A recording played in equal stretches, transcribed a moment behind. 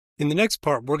In the next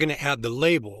part, we're going to add the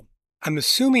label. I'm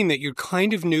assuming that you're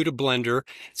kind of new to Blender,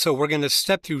 so we're going to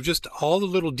step through just all the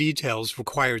little details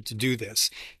required to do this.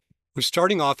 We're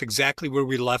starting off exactly where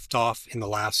we left off in the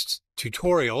last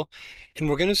tutorial, and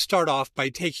we're going to start off by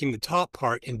taking the top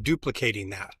part and duplicating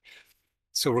that.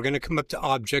 So we're going to come up to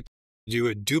Object, do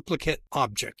a Duplicate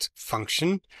Object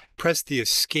function, press the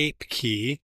Escape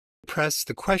key, press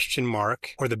the question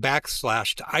mark or the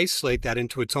backslash to isolate that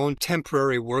into its own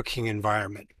temporary working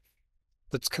environment.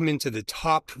 Let's come into the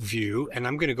top view, and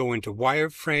I'm going to go into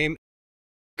wireframe,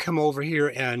 come over here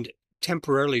and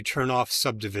temporarily turn off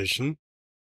subdivision.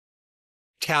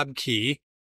 Tab key.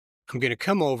 I'm going to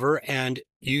come over and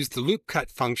use the loop cut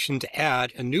function to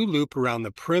add a new loop around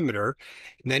the perimeter.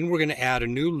 And then we're going to add a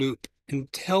new loop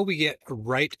until we get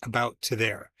right about to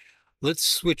there. Let's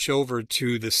switch over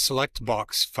to the select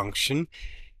box function.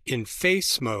 In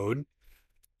face mode,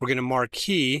 we're going to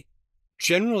marquee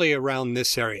generally around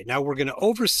this area. Now we're going to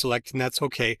over select, and that's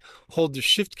okay. Hold the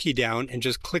shift key down and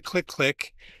just click, click,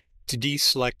 click to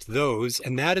deselect those.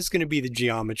 And that is going to be the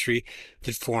geometry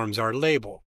that forms our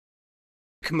label.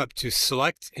 Come up to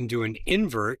select and do an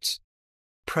invert.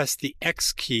 Press the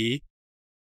X key.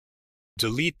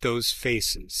 Delete those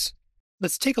faces.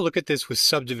 Let's take a look at this with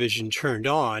subdivision turned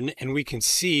on, and we can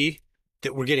see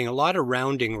that we're getting a lot of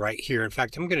rounding right here. In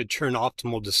fact, I'm going to turn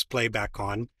optimal display back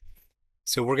on.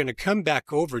 So we're going to come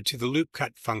back over to the loop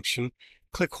cut function,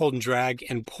 click, hold, and drag,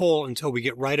 and pull until we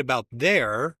get right about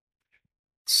there,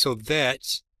 so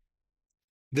that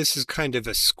this is kind of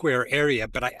a square area,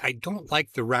 but I don't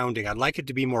like the rounding. I'd like it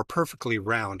to be more perfectly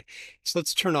round. So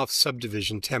let's turn off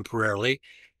subdivision temporarily.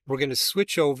 We're going to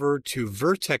switch over to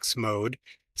vertex mode,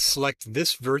 select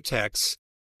this vertex,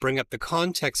 bring up the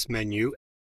context menu,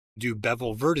 do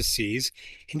bevel vertices,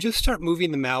 and just start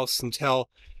moving the mouse until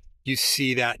you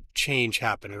see that change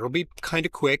happen. It'll be kind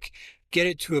of quick. Get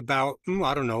it to about,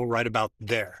 I don't know, right about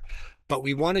there. But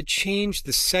we want to change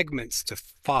the segments to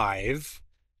 5.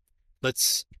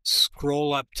 Let's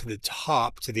scroll up to the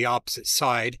top to the opposite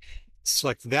side,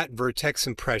 select that vertex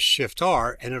and press Shift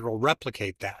R, and it'll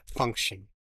replicate that function.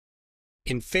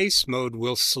 In face mode,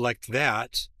 we'll select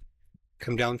that,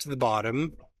 come down to the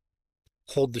bottom,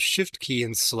 hold the Shift key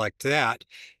and select that,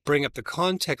 bring up the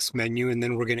context menu, and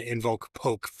then we're going to invoke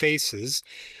poke faces.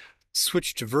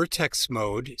 Switch to vertex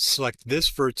mode, select this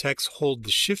vertex, hold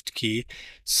the Shift key,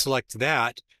 select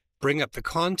that, bring up the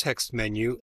context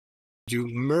menu, do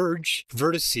merge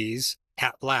vertices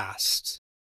at last.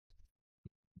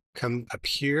 Come up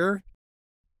here,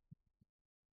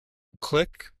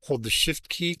 click, hold the Shift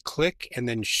key, click, and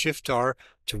then Shift R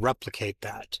to replicate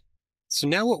that. So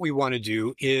now what we want to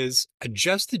do is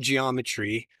adjust the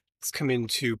geometry. Let's come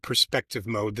into perspective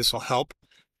mode. This will help.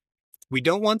 We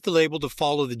don't want the label to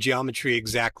follow the geometry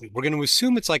exactly. We're going to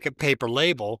assume it's like a paper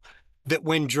label, that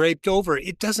when draped over,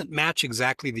 it doesn't match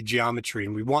exactly the geometry,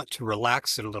 and we want to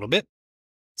relax it a little bit.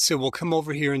 So we'll come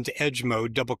over here into edge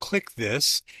mode, double click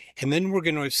this, and then we're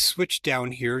going to switch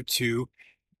down here to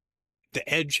the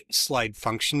edge slide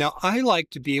function. Now I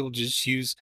like to be able to just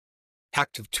use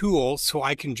active tool so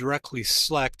I can directly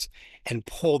select and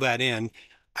pull that in.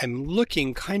 I'm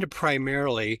looking kind of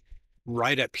primarily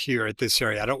right up here at this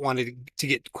area. I don't want it to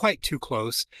get quite too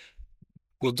close.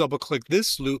 We'll double click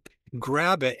this loop,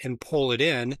 grab it and pull it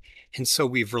in, and so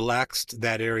we've relaxed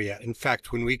that area. In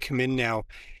fact, when we come in now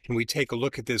and we take a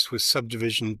look at this with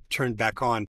subdivision turned back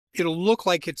on, it'll look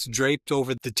like it's draped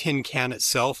over the tin can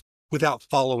itself without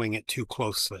following it too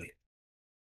closely.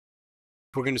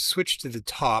 We're going to switch to the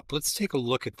top. Let's take a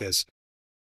look at this.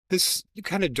 This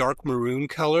kind of dark maroon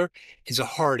color is a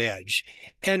hard edge,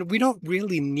 and we don't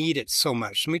really need it so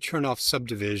much. Let me turn off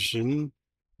subdivision.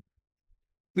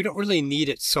 We don't really need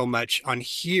it so much on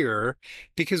here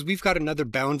because we've got another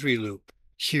boundary loop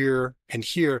here and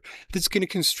here that's going to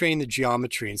constrain the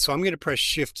geometry. And so I'm going to press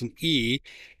Shift and E,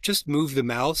 just move the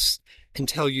mouse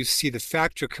until you see the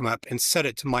factor come up and set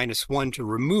it to -1 to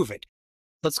remove it.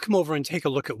 Let's come over and take a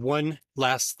look at one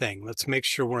last thing. Let's make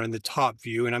sure we're in the top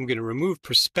view, and I'm going to remove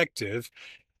perspective.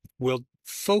 We'll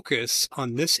focus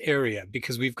on this area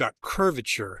because we've got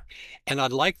curvature, and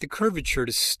I'd like the curvature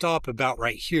to stop about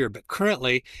right here. But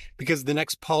currently, because the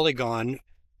next polygon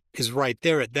is right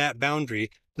there at that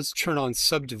boundary, let's turn on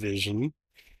subdivision,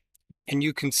 and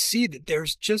you can see that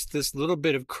there's just this little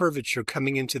bit of curvature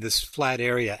coming into this flat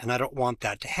area, and I don't want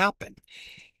that to happen.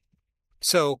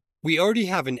 So we already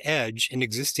have an edge, an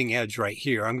existing edge right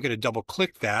here. I'm going to double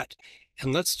click that,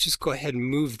 and let's just go ahead and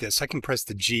move this. I can press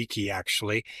the G key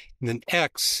actually, and then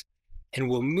X, and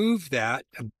we'll move that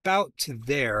about to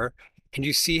there. And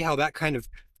you see how that kind of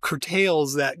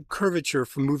curtails that curvature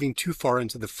from moving too far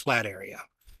into the flat area.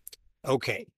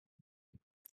 Okay,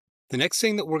 The next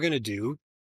thing that we're going to do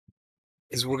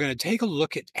is we're going to take a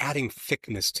look at adding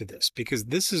thickness to this, because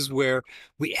this is where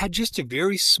we add just a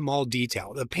very small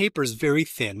detail. The paper is very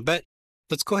thin, but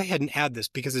let's go ahead and add this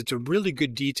because it's a really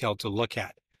good detail to look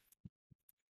at.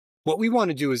 What we want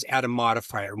to do is add a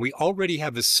modifier. We already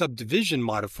have a subdivision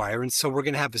modifier, and so we're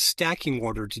going to have a stacking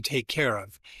order to take care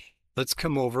of. Let's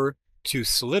come over to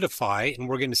solidify, and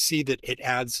we're going to see that it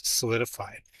adds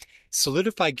solidify.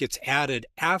 Solidify gets added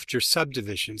after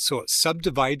subdivision, so it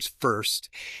subdivides first,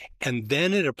 and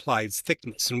then it applies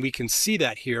thickness. And we can see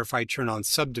that here if I turn on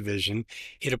subdivision,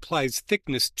 it applies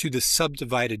thickness to the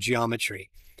subdivided geometry.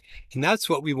 And that's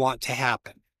what we want to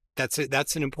happen.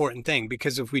 That's an important thing,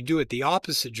 because if we do it the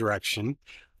opposite direction,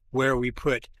 where we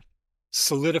put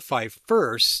solidify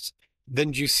first,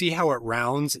 then do you see how it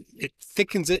rounds? It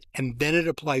thickens it, and then it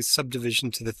applies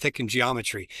subdivision to the thickened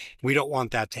geometry. We don't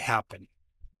want that to happen.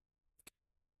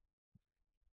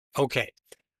 Okay,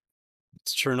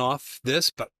 let's turn off this,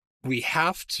 but we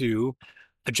have to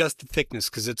adjust the thickness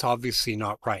because it's obviously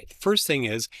not right. First thing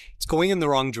is, it's going in the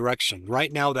wrong direction.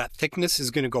 Right now, that thickness is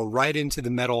going to go right into the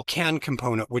metal can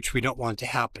component, which we don't want to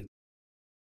happen.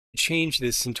 Change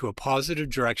this into a positive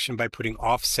direction by putting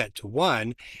offset to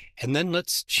 1, and then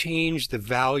let's change the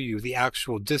value, the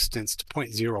actual distance, to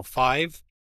 0.05.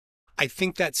 I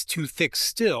think that's too thick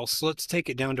still, so let's take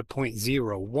it down to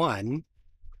 0.01.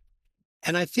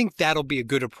 And I think that'll be a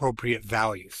good appropriate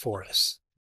value for us.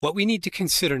 What we need to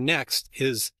consider next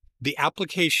is the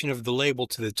application of the label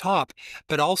to the top,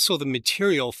 but also the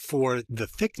material for the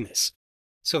thickness.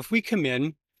 So if we come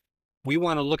in, we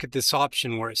want to look at this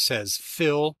option where it says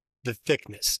fill the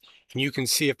thickness. And you can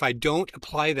see if I don't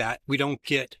apply that, we don't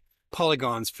get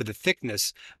polygons for the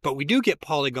thickness, but we do get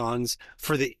polygons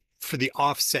for the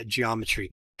offset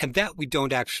geometry. And that we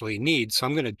don't actually need, so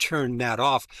I'm going to turn that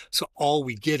off, so all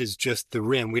we get is just the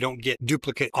rim. We don't get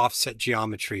duplicate offset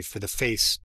geometry for the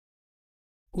face.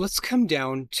 Let's come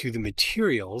down to the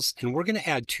materials, and we're going to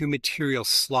add 2 material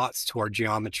slots to our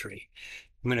geometry.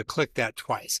 I'm going to click that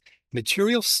twice.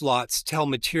 Material slots tell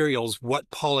materials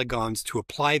what polygons to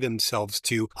apply themselves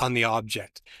to on the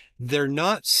object. They're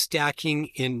not stacking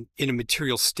in a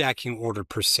material stacking order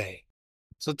per se.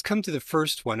 So let's come to the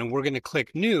first one, and we're going to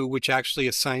click New, which actually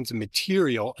assigns a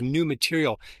new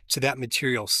material to that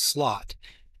material slot.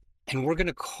 And we're going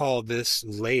to call this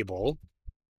label.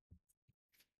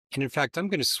 And in fact, I'm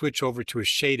going to switch over to a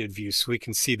shaded view so we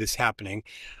can see this happening.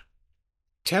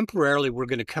 Temporarily, we're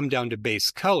going to come down to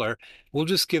base color. We'll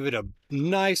just give it a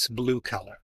nice blue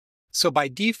color. So by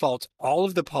default, all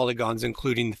of the polygons,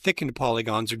 including the thickened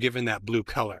polygons, are given that blue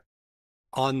color.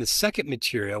 On the second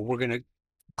material, we're going to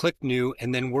click New,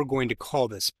 and then we're going to call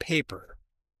this paper.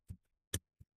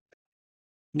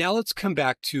 Now let's come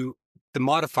back to the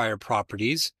modifier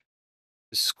properties.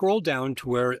 Scroll down to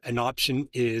where an option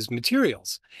is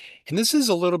materials. And this is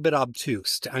a little bit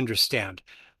obtuse to understand.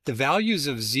 The values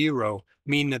of 0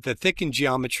 mean that the thickened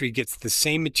geometry gets the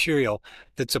same material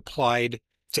that's applied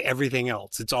to everything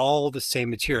else. It's all the same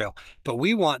material, but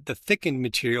we want the thickened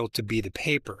material to be the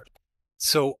paper.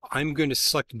 So I'm going to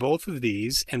select both of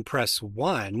these and press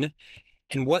 1.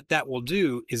 And what that will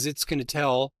do is it's going to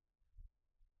tell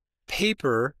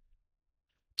paper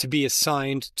to be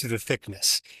assigned to the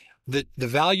thickness. The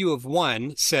value of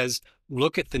 1 says,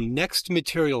 look at the next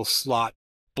material slot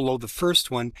below the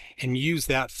first one and use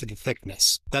that for the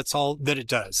thickness. That's all that it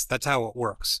does. That's how it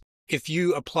works. If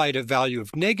you applied a value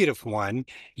of -1,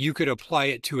 you could apply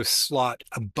it to a slot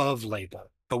above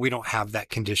label, but we don't have that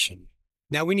condition.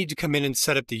 Now we need to come in and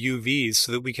set up the UVs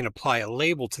so that we can apply a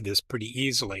label to this pretty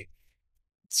easily.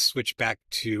 Switch back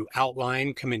to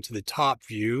outline, come into the top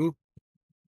view,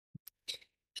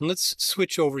 and let's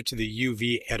switch over to the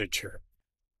UV editor.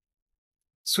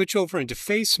 Switch over into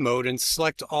face mode and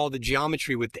select all the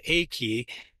geometry with the A key.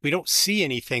 We don't see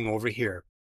anything over here.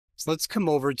 So let's come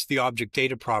over to the object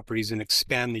data properties and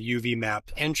expand the UV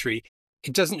map entry.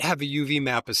 It doesn't have a UV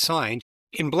map assigned.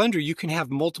 In Blender, you can have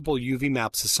multiple UV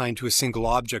maps assigned to a single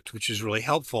object, which is really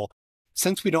helpful.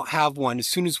 Since we don't have one, as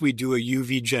soon as we do a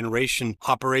UV generation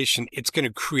operation, it's going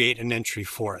to create an entry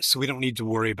for us, so we don't need to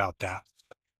worry about that.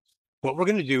 What we're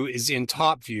going to do is in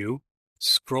top view,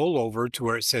 scroll over to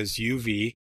where it says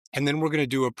UV, and then we're going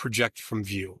to do a project from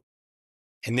view.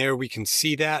 And there we can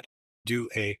see that, do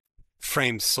a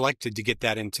frame selected to get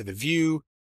that into the view.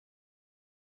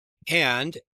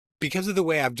 And because of the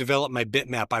way I've developed my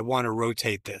bitmap, I want to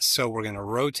rotate this. So we're going to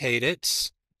rotate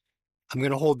it. I'm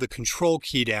going to hold the control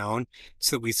key down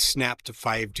so that we snap to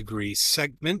 5-degree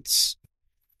segments.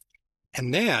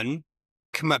 And then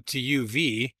come up to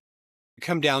UV,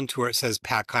 come down to where it says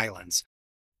Pack Islands.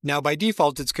 Now, by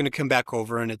default, it's going to come back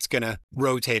over and it's going to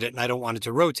rotate it, and I don't want it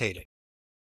to rotate it.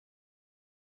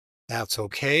 That's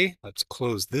okay. Let's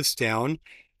close this down,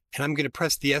 and I'm going to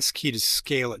press the S key to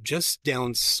scale it just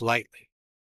down slightly.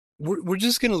 We're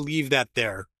just going to leave that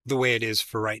there the way it is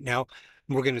for right now.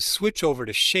 We're going to switch over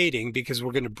to shading because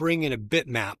we're going to bring in a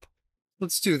bitmap.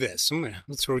 Let's do this.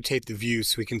 Let's rotate the view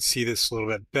so we can see this a little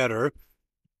bit better.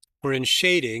 We're in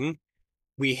shading.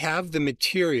 We have the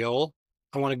material.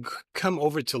 I want to come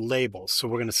over to label. So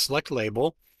we're going to select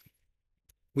label.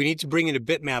 We need to bring in a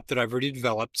bitmap that I've already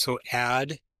developed. So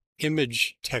add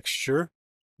image texture.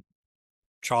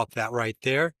 Drop that right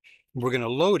there. We're going to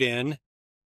load in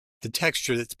the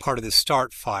texture that's part of the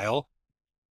start file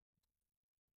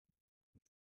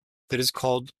that is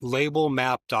called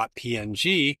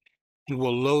labelmap.png, and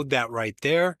we'll load that right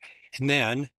there, and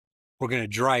then we're going to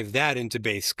drive that into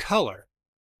base color.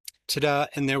 Ta-da,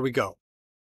 and there we go.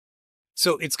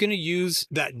 So it's going to use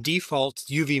that default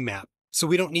UV map, so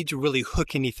we don't need to really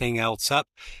hook anything else up,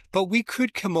 but we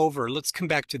could come over. Let's come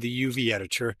back to the UV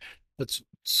editor. Let's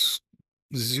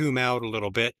zoom out a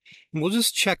little bit, and we'll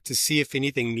just check to see if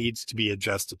anything needs to be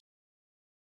adjusted.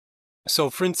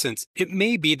 So for instance, it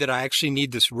may be that I actually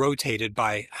need this rotated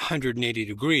by 180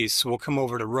 degrees. So we'll come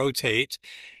over to rotate,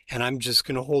 and I'm just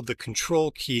going to hold the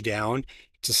control key down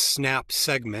to snap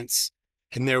segments.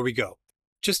 And there we go.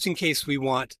 Just in case we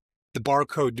want the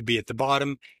barcode to be at the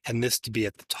bottom and this to be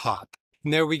at the top.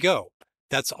 And there we go.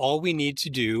 That's all we need to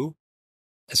do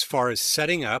as far as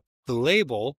setting up the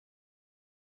label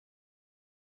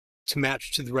to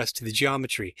match to the rest of the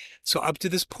geometry. So up to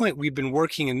this point, we've been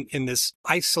working in this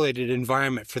isolated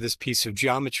environment for this piece of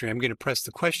geometry. I'm going to press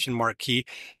the question mark key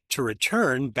to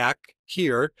return back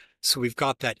here. So we've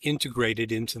got that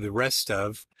integrated into the rest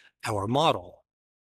of our model.